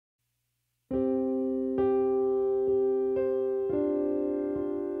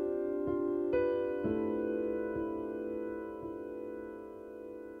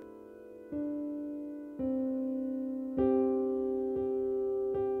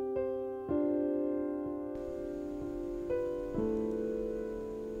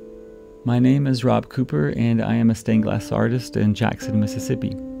My name is Rob Cooper, and I am a stained glass artist in Jackson, Mississippi.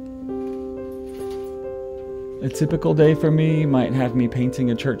 A typical day for me might have me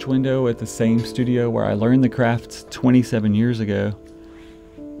painting a church window at the same studio where I learned the craft 27 years ago,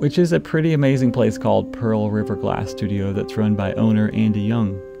 which is a pretty amazing place called Pearl River Glass Studio that's run by owner Andrew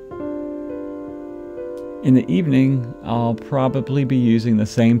Young. In the evening, I'll probably be using the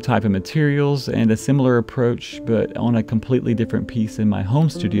same type of materials and a similar approach, but on a completely different piece in my home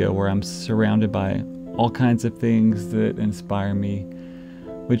studio where I'm surrounded by all kinds of things that inspire me,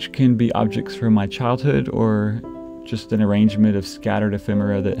 which can be objects from my childhood or just an arrangement of scattered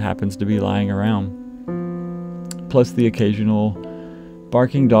ephemera that happens to be lying around. Plus the occasional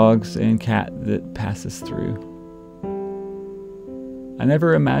barking dogs and cat that passes through. I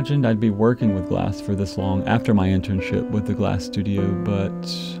never imagined I'd be working with glass for this long after my internship with the glass studio, but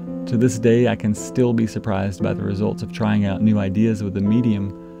to this day I can still be surprised by the results of trying out new ideas with the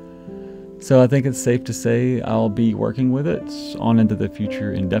medium. So I think it's safe to say I'll be working with it on into the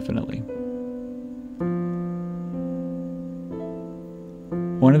future indefinitely.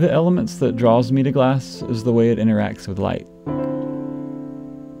 One of the elements that draws me to glass is the way it interacts with light.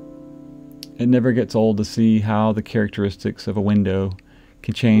 It never gets old to see how the characteristics of a window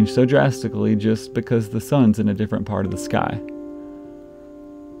can change so drastically just because the sun's in a different part of the sky.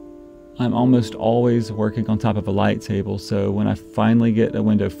 I'm almost always working on top of a light table, so when I finally get a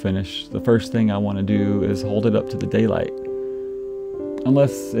window finished, the first thing I want to do is hold it up to the daylight.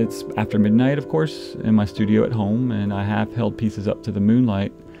 Unless it's after midnight, of course, in my studio at home, and I have held pieces up to the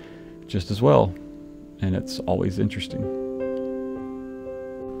moonlight just as well, and it's always interesting.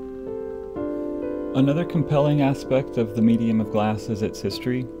 Another compelling aspect of the medium of glass is its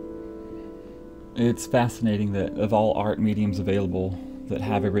history. It's fascinating that of all art mediums available that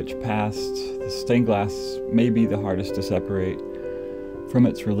have a rich past, the stained glass may be the hardest to separate from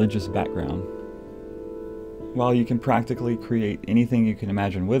its religious background. While you can practically create anything you can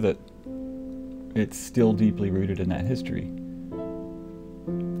imagine with it, it's still deeply rooted in that history.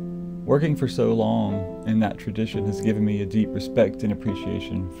 Working for so long in that tradition has given me a deep respect and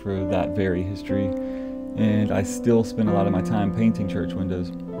appreciation for that very history, and I still spend a lot of my time painting church windows.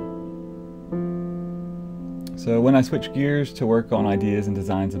 So when I switch gears to work on ideas and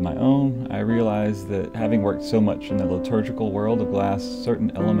designs of my own, I realize that having worked so much in the liturgical world of glass,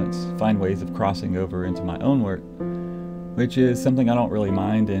 certain elements find ways of crossing over into my own work, which is something I don't really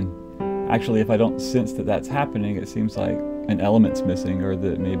mind, and actually if I don't sense that that's happening, it seems like an element's missing or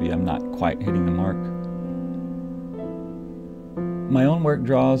that maybe I'm not quite hitting the mark. My own work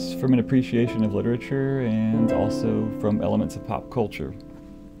draws from an appreciation of literature and also from elements of pop culture.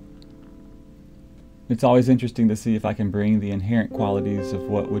 It's always interesting to see if I can bring the inherent qualities of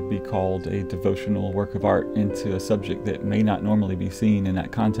what would be called a devotional work of art into a subject that may not normally be seen in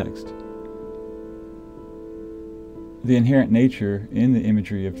that context. The inherent nature in the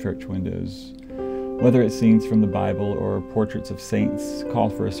imagery of church windows, whether it's scenes from the Bible or portraits of saints, call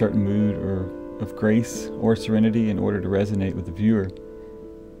for a certain mood or of grace or serenity in order to resonate with the viewer.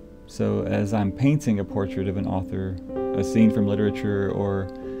 So as I'm painting a portrait of an author, a scene from literature, or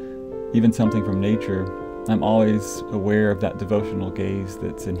even something from nature, I'm always aware of that devotional gaze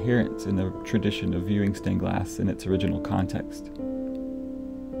that's inherent in the tradition of viewing stained glass in its original context.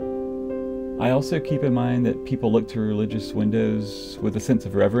 I also keep in mind that people look to religious windows with a sense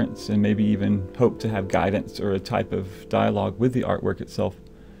of reverence and maybe even hope to have guidance or a type of dialogue with the artwork itself,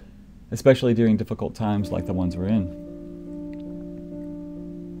 especially during difficult times like the ones we're in.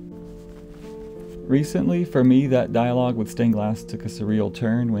 Recently, for me, that dialogue with stained glass took a surreal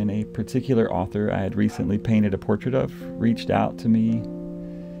turn when a particular author I had recently painted a portrait of reached out to me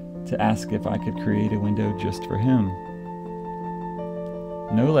to ask if I could create a window just for him.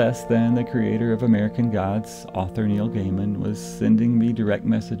 No less than the creator of American Gods, author Neil Gaiman, was sending me direct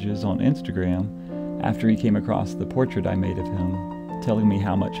messages on Instagram after he came across the portrait I made of him, telling me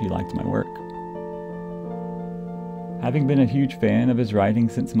how much he liked my work. Having been a huge fan of his writing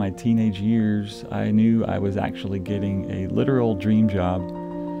since my teenage years, I knew I was actually getting a literal dream job,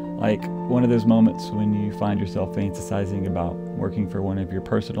 like one of those moments when you find yourself fantasizing about working for one of your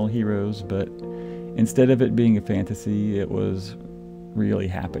personal heroes, but instead of it being a fantasy, it was really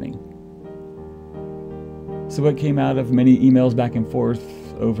happening. So what came out of many emails back and forth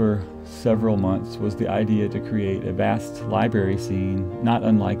over several months was the idea to create a vast library scene, not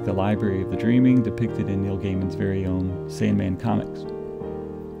unlike the Library of the Dreaming depicted in Neil Gaiman's very own Sandman comics.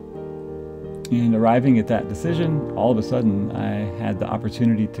 And arriving at that decision, all of a sudden I had the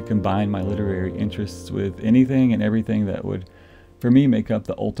opportunity to combine my literary interests with anything and everything that would, for me, make up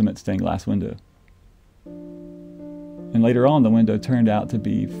the ultimate stained glass window. And later on, the window turned out to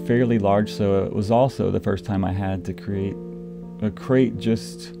be fairly large, so it was also the first time I had to create a crate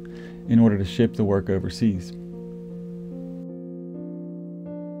just in order to ship the work overseas.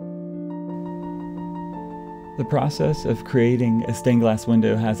 The process of creating a stained glass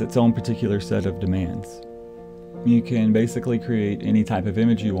window has its own particular set of demands. You can basically create any type of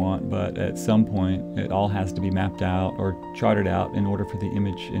image you want, but at some point it all has to be mapped out or charted out in order for the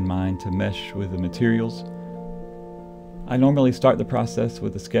image in mind to mesh with the materials. I normally start the process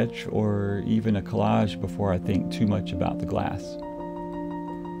with a sketch or even a collage before I think too much about the glass.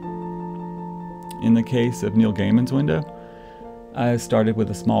 In the case of Neil Gaiman's window, I started with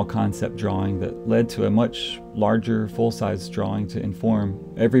a small concept drawing that led to a much larger full-size drawing to inform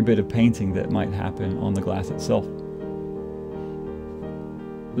every bit of painting that might happen on the glass itself.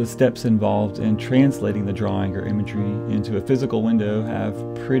 The steps involved in translating the drawing or imagery into a physical window have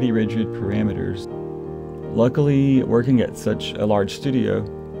pretty rigid parameters. Luckily, working at such a large studio,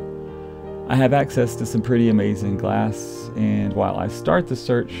 I have access to some pretty amazing glass, and while I start the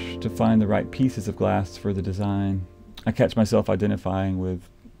search to find the right pieces of glass for the design, I catch myself identifying with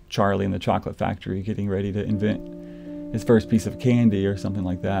Charlie in the chocolate factory getting ready to invent his first piece of candy or something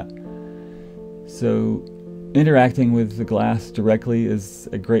like that. So interacting with the glass directly is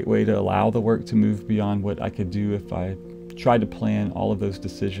a great way to allow the work to move beyond what I could do if I tried to plan all of those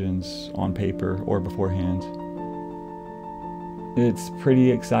decisions on paper or beforehand. It's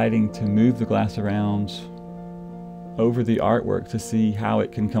pretty exciting to move the glass around over the artwork to see how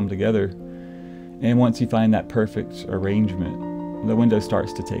it can come together. And once you find that perfect arrangement, the window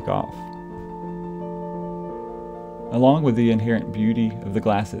starts to take off. Along with the inherent beauty of the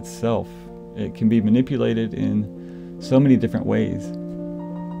glass itself, it can be manipulated in so many different ways.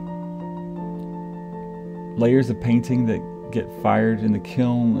 Layers of painting that get fired in the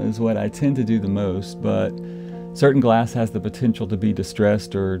kiln is what I tend to do the most, but certain glass has the potential to be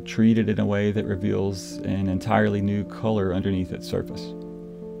distressed or treated in a way that reveals an entirely new color underneath its surface.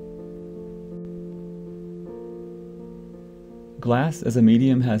 Glass as a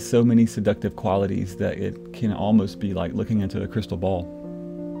medium has so many seductive qualities that it can almost be like looking into a crystal ball.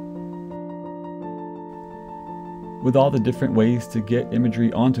 With all the different ways to get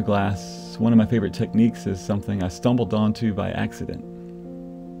imagery onto glass, one of my favorite techniques is something I stumbled onto by accident.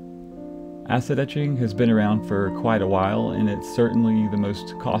 Acid etching has been around for quite a while, and it's certainly the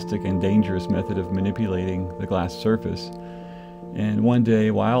most caustic and dangerous method of manipulating the glass surface. And one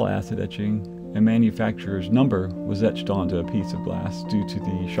day, while acid etching, a manufacturer's number was etched onto a piece of glass due to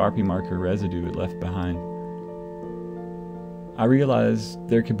the Sharpie marker residue it left behind. I realized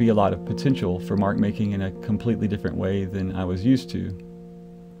there could be a lot of potential for mark making in a completely different way than I was used to.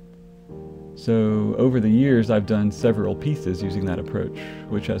 So over the years I've done several pieces using that approach,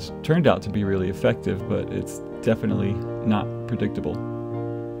 which has turned out to be really effective, but it's definitely not predictable.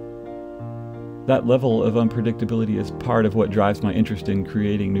 That level of unpredictability is part of what drives my interest in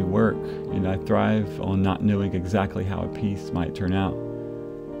creating new work, and I thrive on not knowing exactly how a piece might turn out.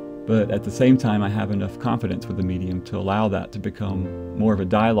 But at the same time, I have enough confidence with the medium to allow that to become more of a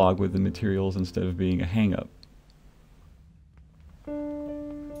dialogue with the materials instead of being a hang-up.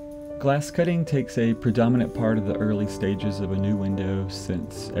 Glass cutting takes a predominant part of the early stages of a new window,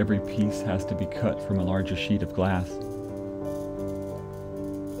 since every piece has to be cut from a larger sheet of glass.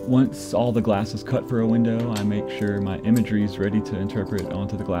 Once all the glass is cut for a window, I make sure my imagery is ready to interpret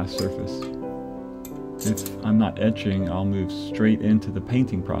onto the glass surface. If I'm not etching, I'll move straight into the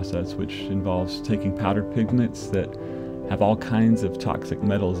painting process, which involves taking powdered pigments that have all kinds of toxic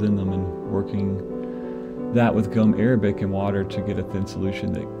metals in them and working that with gum arabic and water to get a thin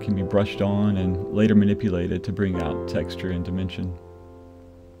solution that can be brushed on and later manipulated to bring out texture and dimension.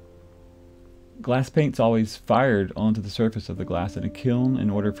 Glass paint's always fired onto the surface of the glass in a kiln in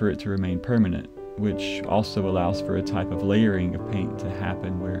order for it to remain permanent, which also allows for a type of layering of paint to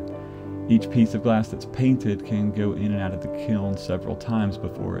happen where each piece of glass that's painted can go in and out of the kiln several times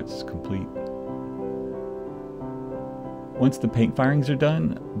before it's complete. Once the paint firings are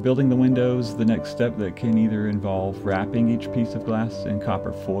done, building the windows is the next step that can either involve wrapping each piece of glass in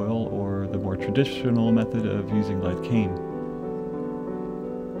copper foil or the more traditional method of using lead cane.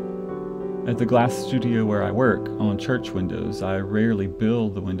 At the glass studio where I work, on church windows, I rarely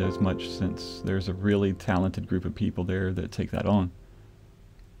build the windows much since there's a really talented group of people there that take that on.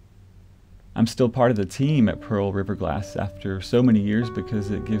 I'm still part of the team at Pearl River Glass after so many years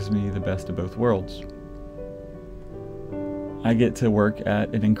because it gives me the best of both worlds. I get to work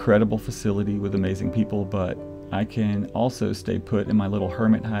at an incredible facility with amazing people, but I can also stay put in my little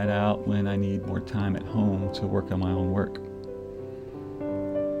hermit hideout when I need more time at home to work on my own work.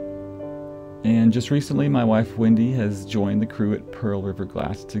 And just recently, my wife Wendy has joined the crew at Pearl River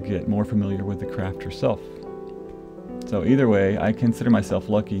Glass to get more familiar with the craft herself. So either way, I consider myself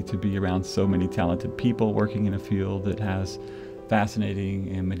lucky to be around so many talented people working in a field that has fascinating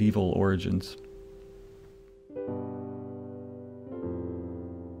and medieval origins.